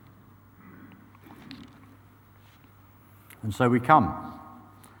And so we come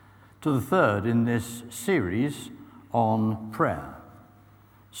to the third in this series on prayer.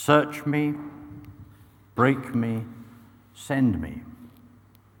 Search me, break me, send me.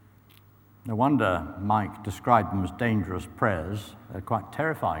 No wonder Mike described them as dangerous prayers. They're quite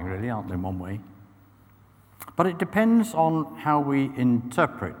terrifying, really, aren't they, in one way? But it depends on how we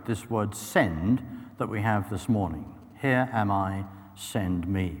interpret this word send that we have this morning. Here am I, send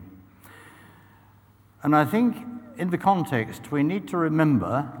me. And I think in the context we need to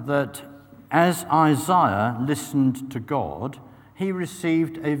remember that as Isaiah listened to God, he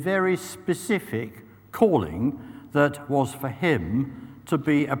received a very specific calling that was for him to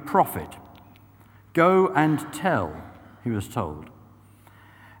be a prophet. Go and tell, he was told.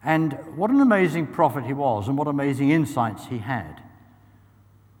 And what an amazing prophet he was, and what amazing insights he had.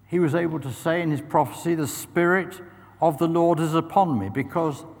 He was able to say in his prophecy, the Spirit of the Lord is upon me,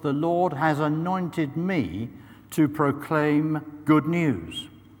 because the Lord has anointed me to proclaim good news.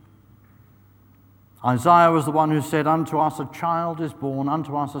 Isaiah was the one who said, unto us a child is born,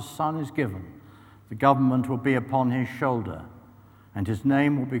 unto us a son is given. The government will be upon his shoulder, and his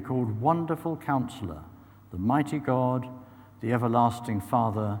name will be called Wonderful Counselor, the Mighty God, the Everlasting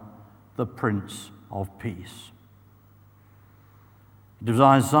Father, the Prince of Peace. It was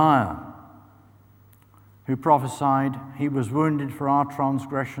Isaiah who prophesied, he was wounded for our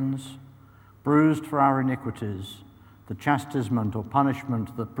transgressions, bruised for our iniquities. The chastisement or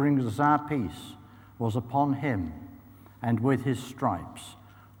punishment that brings us our peace was upon him, and with his stripes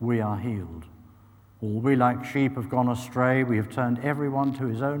we are healed. All we like sheep have gone astray, we have turned everyone to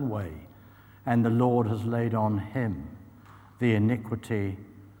his own way, and the Lord has laid on him the iniquity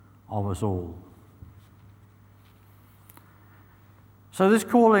of us all. So this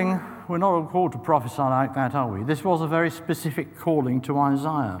calling, we're not all called to prophesy like that, are we? This was a very specific calling to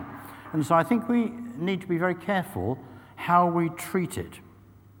Isaiah. And so I think we need to be very careful how we treat it.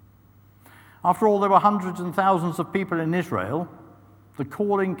 After all, there were hundreds and thousands of people in Israel. The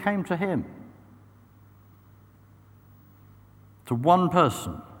calling came to him. To one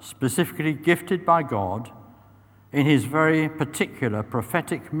person, specifically gifted by God in his very particular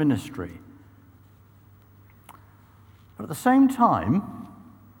prophetic ministry. But at the same time,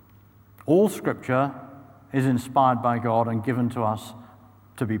 all Scripture is inspired by God and given to us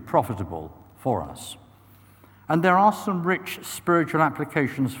to be profitable for us. And there are some rich spiritual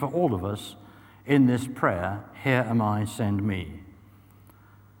applications for all of us in this prayer, here am I, send me.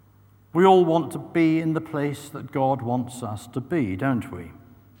 We all want to be in the place that God wants us to be, don't we?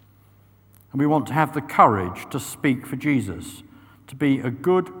 And we want to have the courage to speak for Jesus, to be a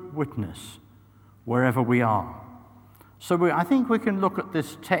good witness wherever we are. So I think we can look at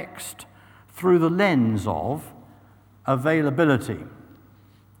this text through the lens of availability.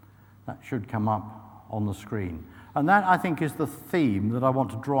 That should come up on the screen. And that, I think, is the theme that I want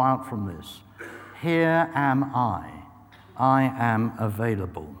to draw out from this. Here am I am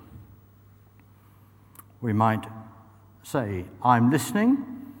available. We might say, I'm listening.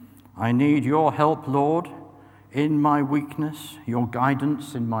 I need your help, Lord, in my weakness, your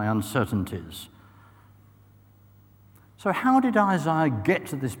guidance in my uncertainties. So how did Isaiah get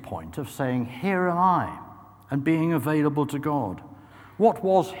to this point of saying, here am I, and being available to God? What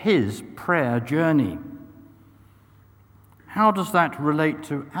was his prayer journey? How does that relate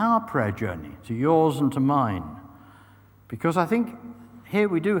to our prayer journey, to yours and to mine? Because I think here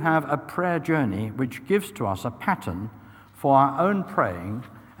we do have a prayer journey which gives to us a pattern for our own praying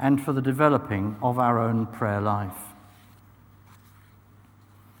and for the developing of our own prayer life.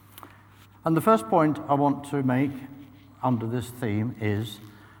 And the first point I want to make under this theme is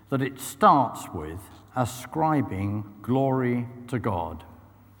that it starts with ascribing glory to God.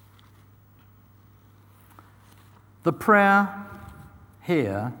 The prayer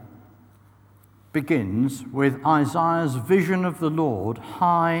here begins with Isaiah's vision of the Lord,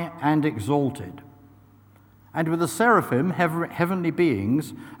 high and exalted, and with the seraphim, heavenly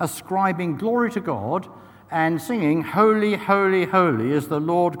beings, ascribing glory to God and singing, Holy, holy, holy is the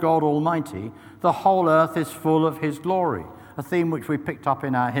Lord God Almighty. The whole earth is full of his glory, a theme which we picked up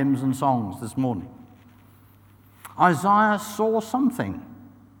in our hymns and songs this morning. Isaiah saw something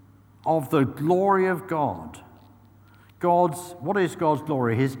of the glory of God. What is God's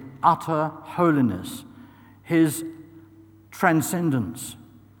glory? His utter holiness, his transcendence,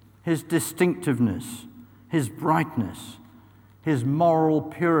 his distinctiveness, his brightness, his moral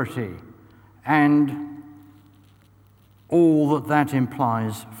purity, and all that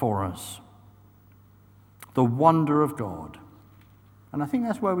implies for us. The wonder of God. And I think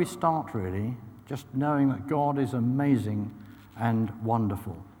that's where we start, really, just knowing that God is amazing and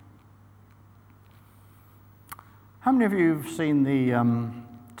wonderful. How many of you have seen the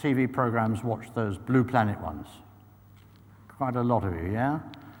TV programs, watched those Blue Planet ones? Quite a lot of you, yeah?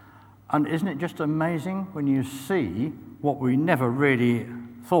 And isn't it just amazing when you see what we never really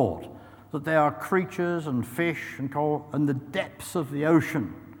thought, that there are creatures and fish and coral and the depths of the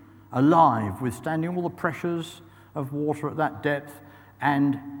ocean alive, withstanding all the pressures of water at that depth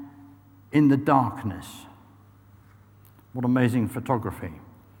and in the darkness. What amazing photography.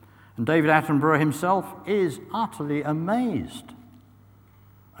 And David Attenborough himself is utterly amazed.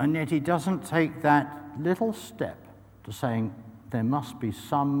 And yet he doesn't take that little step to saying there must be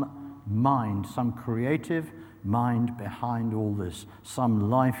some mind, some creative mind behind all this,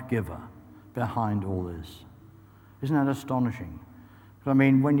 some life giver behind all this. Isn't that astonishing? I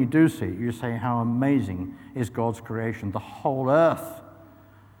mean, when you do see it, you say how amazing is God's creation. The whole earth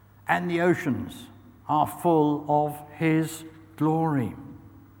and the oceans are full of his glory.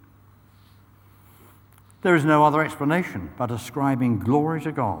 There is no other explanation but ascribing glory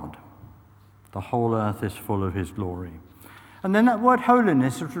to God. The whole earth is full of his glory. And then that word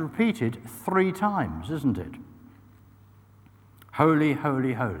holiness is repeated 3 times, isn't it? Holy,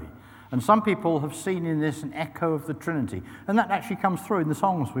 holy, holy. And some people have seen in this an echo of the Trinity. And that actually comes through in the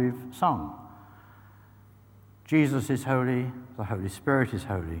songs we've sung. Jesus is holy, the Holy Spirit is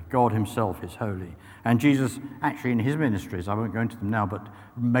holy, God himself is holy. And Jesus, actually in his ministries, I won't go into them now, but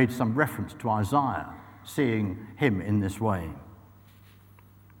made some reference to Isaiah, seeing him in this way.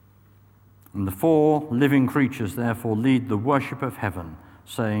 And the 4 living creatures therefore lead the worship of heaven,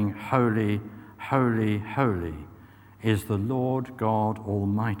 saying, Holy, holy, holy is the Lord God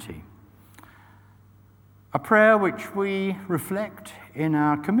Almighty. A prayer which we reflect in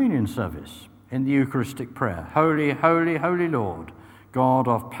our communion service, in the Eucharistic prayer. Holy, holy, holy Lord, God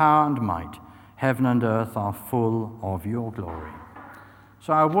of power and might, heaven and earth are full of your glory.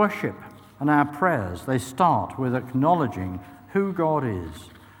 So our worship and our prayers, they start with acknowledging who God is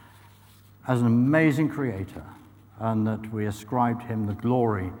as an amazing creator, and that we ascribe to him the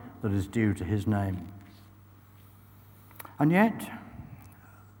glory that is due to his name. And yet,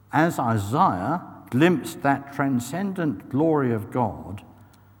 as Isaiah glimpsed that transcendent glory of God,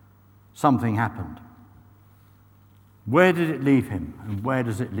 something happened. Where did it leave him, and where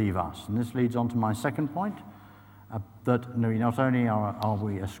does it leave us? And this leads on to my second point, that not only are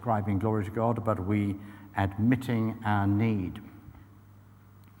we ascribing glory to God, but we admitting our need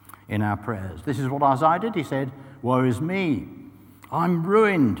in our prayers. This is what Isaiah did. He said, woe is me, I'm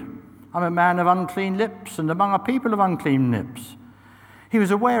ruined. I'm a man of unclean lips, and among a people of unclean lips. He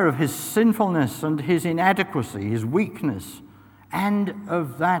was aware of his sinfulness and his inadequacy, his weakness, and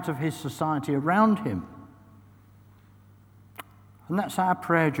of that of his society around him. And that's our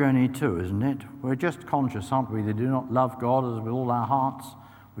prayer journey too, isn't it? We're just conscious, aren't we? They do not love God as with all our hearts.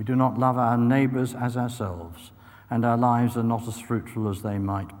 We do not love our neighbours as ourselves, and our lives are not as fruitful as they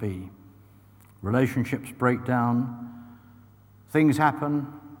might be. Relationships break down. Things happen.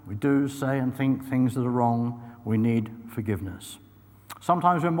 We do say and think things that are wrong. We need forgiveness.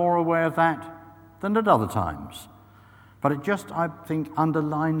 Sometimes we're more aware of that than at other times. But it just, I think,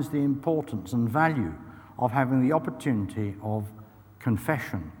 underlines the importance and value of having the opportunity of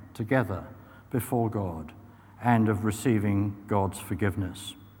confession together before God and of receiving God's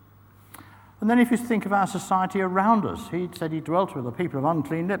forgiveness. And then if you think of our society around us, he said he dwelt with a people of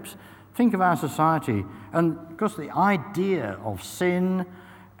unclean lips. Think of our society, and because the idea of sin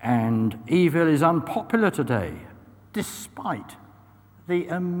and evil is unpopular today, despite the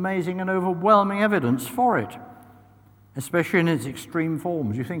amazing and overwhelming evidence for it, especially in its extreme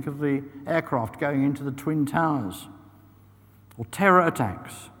forms. You think of the aircraft going into the Twin Towers, or terror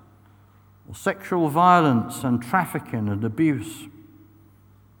attacks, or sexual violence and trafficking and abuse,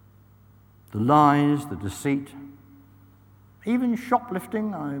 the lies, the deceit, even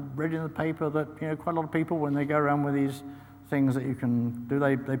shoplifting. I read in the paper that quite a lot of people, when they go around with these things that you can do,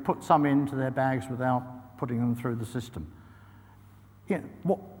 they put some into their bags without putting them through the system.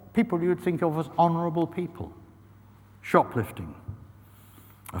 What people you would think of as honourable people. Shoplifting,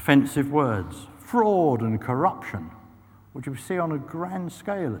 offensive words, fraud and corruption, which we see on a grand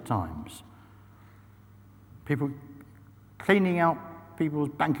scale at times. People cleaning out people's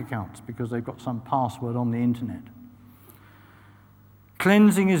bank accounts because they've got some password on the internet.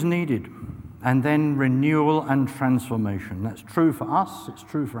 Cleansing is needed, and then renewal and transformation. That's true for us, it's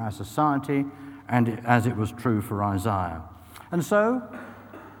true for our society, and as it was true for Isaiah. And so,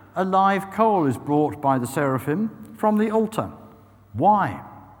 a live coal is brought by the seraphim from the altar. Why?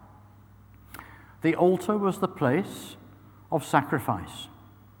 The altar was the place of sacrifice.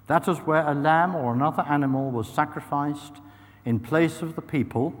 That is where a lamb or another animal was sacrificed in place of the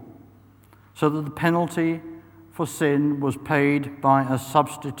people, so that the penalty for sin was paid by a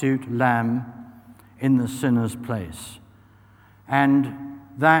substitute lamb in the sinner's place. And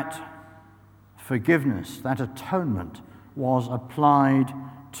that forgiveness, that atonement, was applied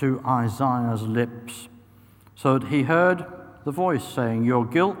to Isaiah's lips, so that he heard the voice saying, "Your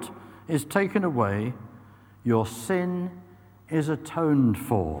guilt is taken away, your sin is atoned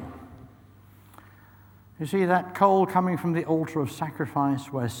for." You see, that coal coming from the altar of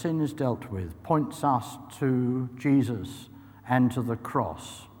sacrifice where sin is dealt with points us to Jesus and to the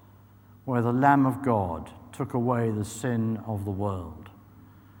cross, where the Lamb of God took away the sin of the world.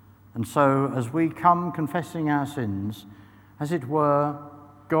 And so, as we come confessing our sins, as it were,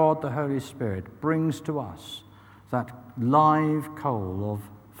 God the Holy Spirit brings to us that live coal of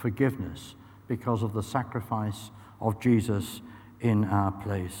forgiveness because of the sacrifice of Jesus in our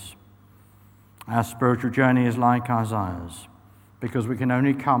place. Our spiritual journey is like Isaiah's, because we can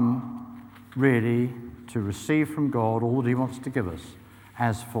only come really to receive from God all that he wants to give us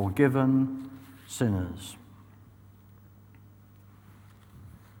as forgiven sinners.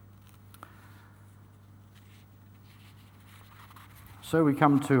 So we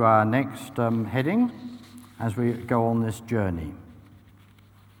come to our next heading as we go on this journey.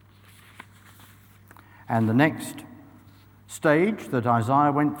 And the next stage that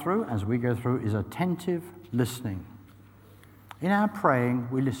Isaiah went through, as we go through, is attentive listening. In our praying,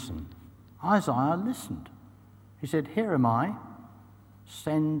 we listen. Isaiah listened. He said, "Here am I,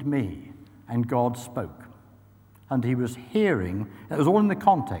 send me." And God spoke. And he was hearing, it was all in the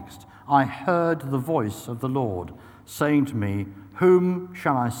context. I heard the voice of the Lord saying to me, "Whom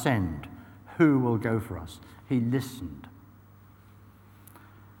shall I send? Who will go for us?" He listened.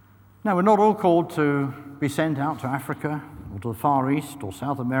 Now, we're not all called to be sent out to Africa or to the Far East or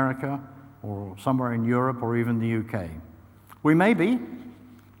South America or somewhere in Europe or even the UK. We may be,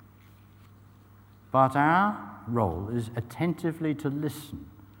 but our role is attentively to listen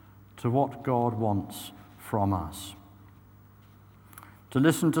to what God wants from us. To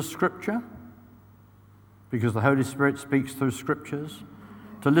listen to Scripture, because the Holy Spirit speaks through Scriptures.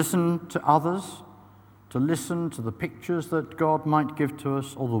 To listen to others, to listen to the pictures that God might give to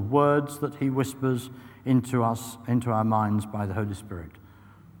us, or the words that he whispers into us, into our minds by the Holy Spirit.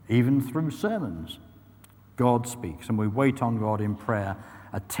 Even through sermons, God speaks, and we wait on God in prayer,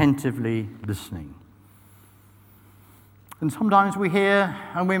 attentively listening. And sometimes we hear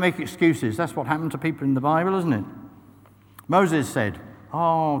and we make excuses. That's what happened to people in the Bible, isn't it? Moses said,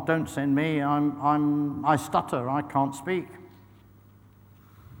 "Oh, don't send me. I stutter. I can't speak."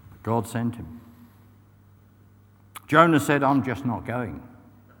 God sent him. Jonah said, "I'm just not going."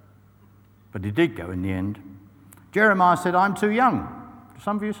 But he did go in the end. Jeremiah said, "I'm too young." Do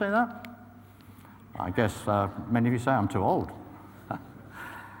some of you say that? I guess many of you say, "I'm too old."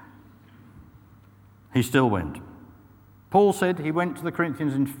 He still went. Paul said he went to the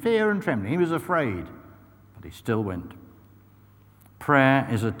Corinthians in fear and trembling. He was afraid, but he still went. Prayer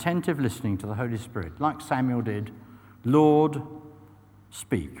is attentive listening to the Holy Spirit, like Samuel did. "Lord,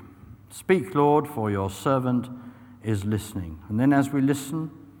 speak. Speak, Lord, for your servant is listening." And then as we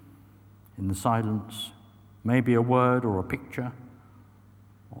listen in the silence, maybe a word or a picture,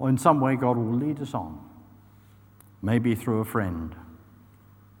 or in some way God will lead us on, maybe through a friend.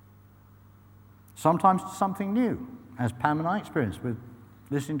 Sometimes to something new, as Pam and I experienced with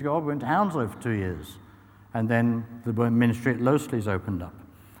listening to God. We went to Hounslow for 2 years, and then the ministry at Loseley's opened up.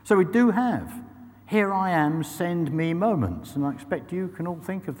 So we do have, "Here I am, send me" moments, and I expect you can all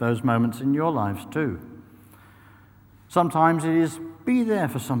think of those moments in your lives too. Sometimes it is be there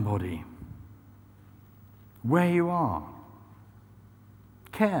for somebody, where you are.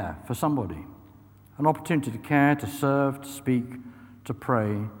 Care for somebody, an opportunity to care, to serve, to speak, to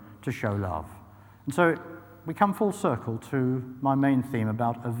pray, to show love. And so we come full circle to my main theme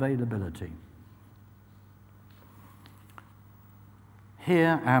about availability.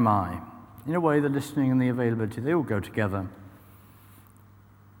 Here am I. In a way, the listening and the availability, they all go together.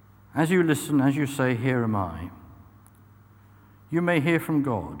 As you listen, as you say, "Here am I," you may hear from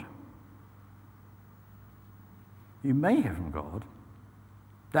God. You may hear from God.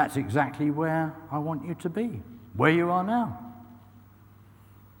 That's exactly where I want you to be, where you are now.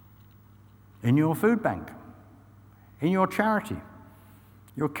 In your food bank, in your charity,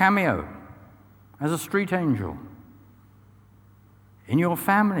 your cameo, as a street angel, in your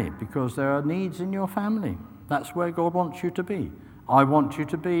family, because there are needs in your family. That's where God wants you to be. I want you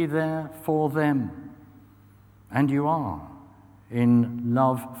to be there for them. And you are, in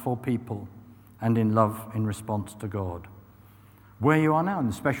love for people and in love in response to God. Where you are now, in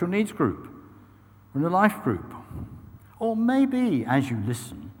the special needs group, or in the life group. Or maybe, as you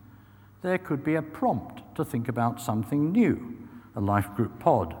listen, there could be a prompt to to think about something new, a life group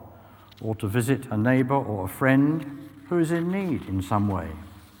pod, or to visit a neighbour or a friend who is in need in some way.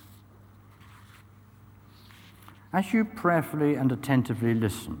 As you prayerfully and attentively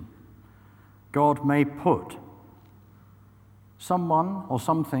listen, God may put someone or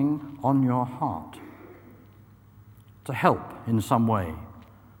something on your heart to help in some way,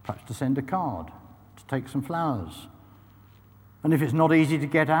 perhaps to send a card, to take some flowers. And if it's not easy to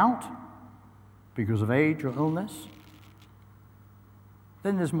get out because of age or illness,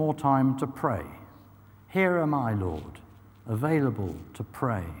 then there's more time to pray. Here am I, Lord, available to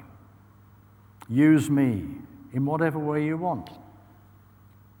pray. Use me in whatever way you want.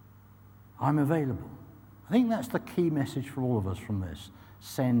 I'm available. I think that's the key message for all of us from this.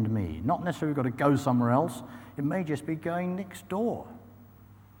 Send me. Not necessarily we've got to go somewhere else. It may just be going next door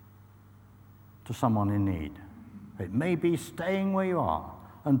to someone in need. It may be staying where you are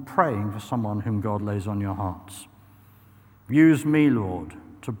and praying for someone whom God lays on your hearts. Use me, Lord,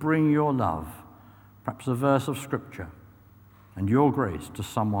 to bring your love, perhaps a verse of Scripture, and your grace to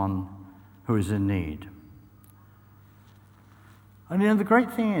someone who is in need. And the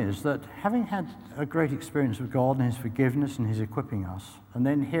great thing is that having had a great experience with God and his forgiveness and his equipping us, and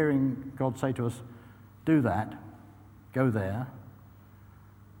then hearing God say to us, do that, go there,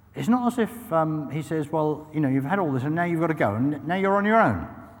 it's not as if he says, well, you've had all this and now you've got to go and now you're on your own.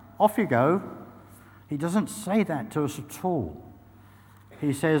 Off you go. He doesn't say that to us at all.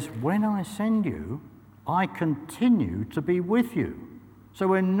 He says, when I send you, I continue to be with you. So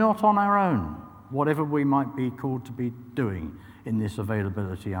we're not on our own, whatever we might be called to be doing in this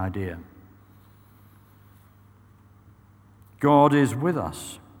availability idea. God is with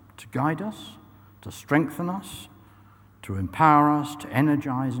us to guide us, to strengthen us, to empower us, to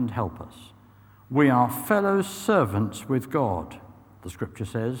energize and help us. We are fellow servants with God, the Scripture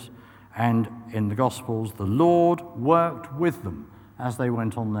says, and in the Gospels, the Lord worked with them as they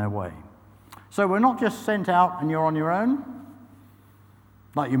went on their way. So we're not just sent out and you're on your own,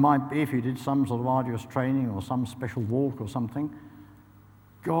 like you might be if you did some sort of arduous training or some special walk or something.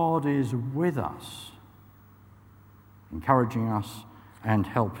 God is with us, encouraging us and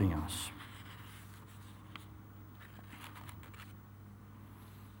helping us.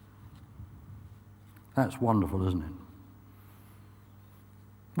 That's wonderful, isn't it?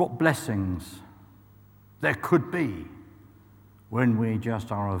 What blessings there could be when we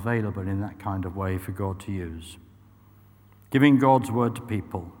just are available in that kind of way for God to use. Giving God's word to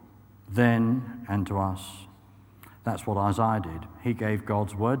people, then and to us. That's what Isaiah did. He gave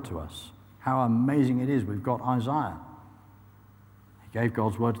God's word to us. How amazing it is we've got Isaiah. He gave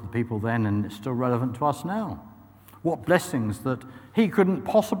God's word to the people then, and it's still relevant to us now. What blessings that he couldn't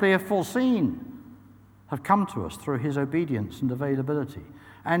possibly have foreseen have come to us through his obedience and availability.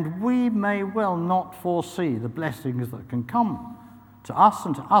 And we may well not foresee the blessings that can come to us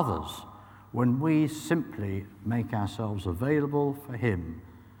and to others when we simply make ourselves available for him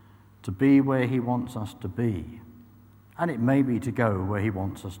to be where he wants us to be. And it may be to go where he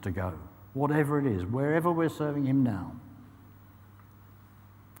wants us to go, whatever it is, wherever we're serving him now.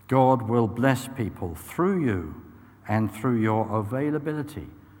 God will bless people through you and through your availability.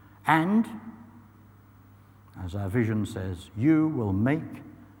 And, as our vision says, you will make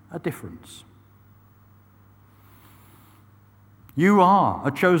a difference. You are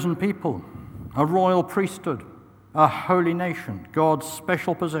a chosen people, a royal priesthood, a holy nation, God's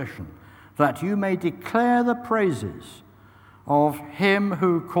special possession, that you may declare the praises of him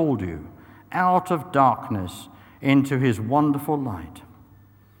who called you out of darkness into his wonderful light.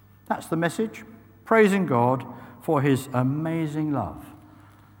 That's the message, praising God for his amazing love.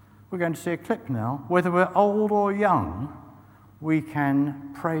 We're going to see a clip now. Whether we're old or young, we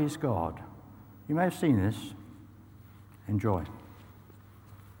can praise God. You may have seen this. Enjoy.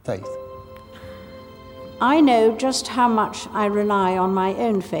 Faith. I know just how much I rely on my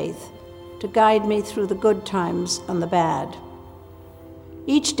own faith to guide me through the good times and the bad.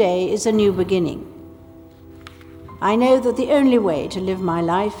 Each day is a new beginning. I know that the only way to live my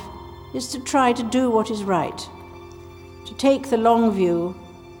life is to try to do what is right, to take the long view,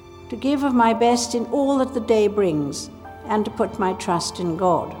 to give of my best in all that the day brings, and to put my trust in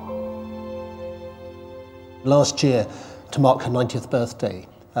God. Last year, to mark her 90th birthday,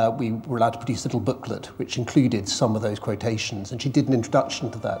 we were allowed to produce a little booklet which included some of those quotations, and she did an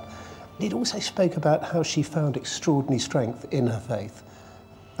introduction to that. And it also spoke about how she found extraordinary strength in her faith.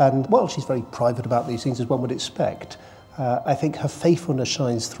 And while she's very private about these things, as one would expect, I think her faithfulness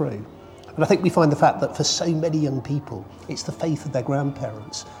shines through. And I think we find the fact that for so many young people, it's the faith of their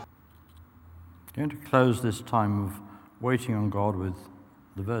grandparents. I'm going to close this time of waiting on God with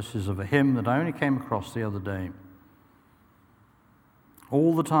the verses of a hymn that I only came across the other day.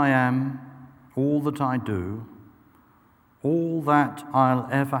 All that I am, all that I do, all that I'll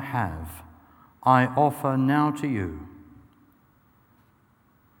ever have, I offer now to you.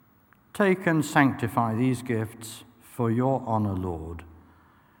 Take and sanctify these gifts for your honor, Lord,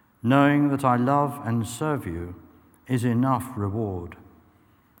 knowing that I love and serve you is enough reward.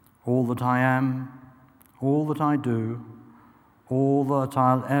 All that I am, all that I do, all that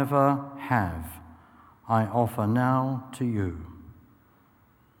I'll ever have, I offer now to you.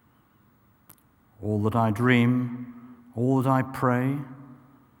 All that I dream, all that I pray,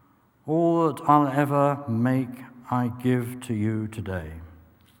 all that I'll ever make, I give to you today.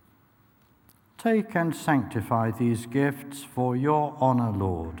 Take and sanctify these gifts for your honor,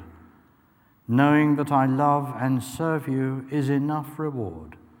 Lord, knowing that I love and serve you is enough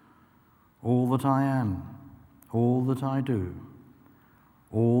reward. All that I am, all that I do,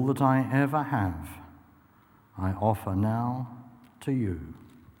 all that I ever have, I offer now to you.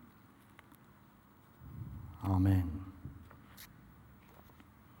 Amen.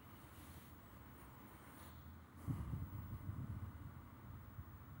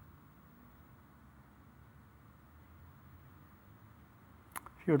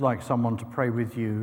 If you would like someone to pray with you,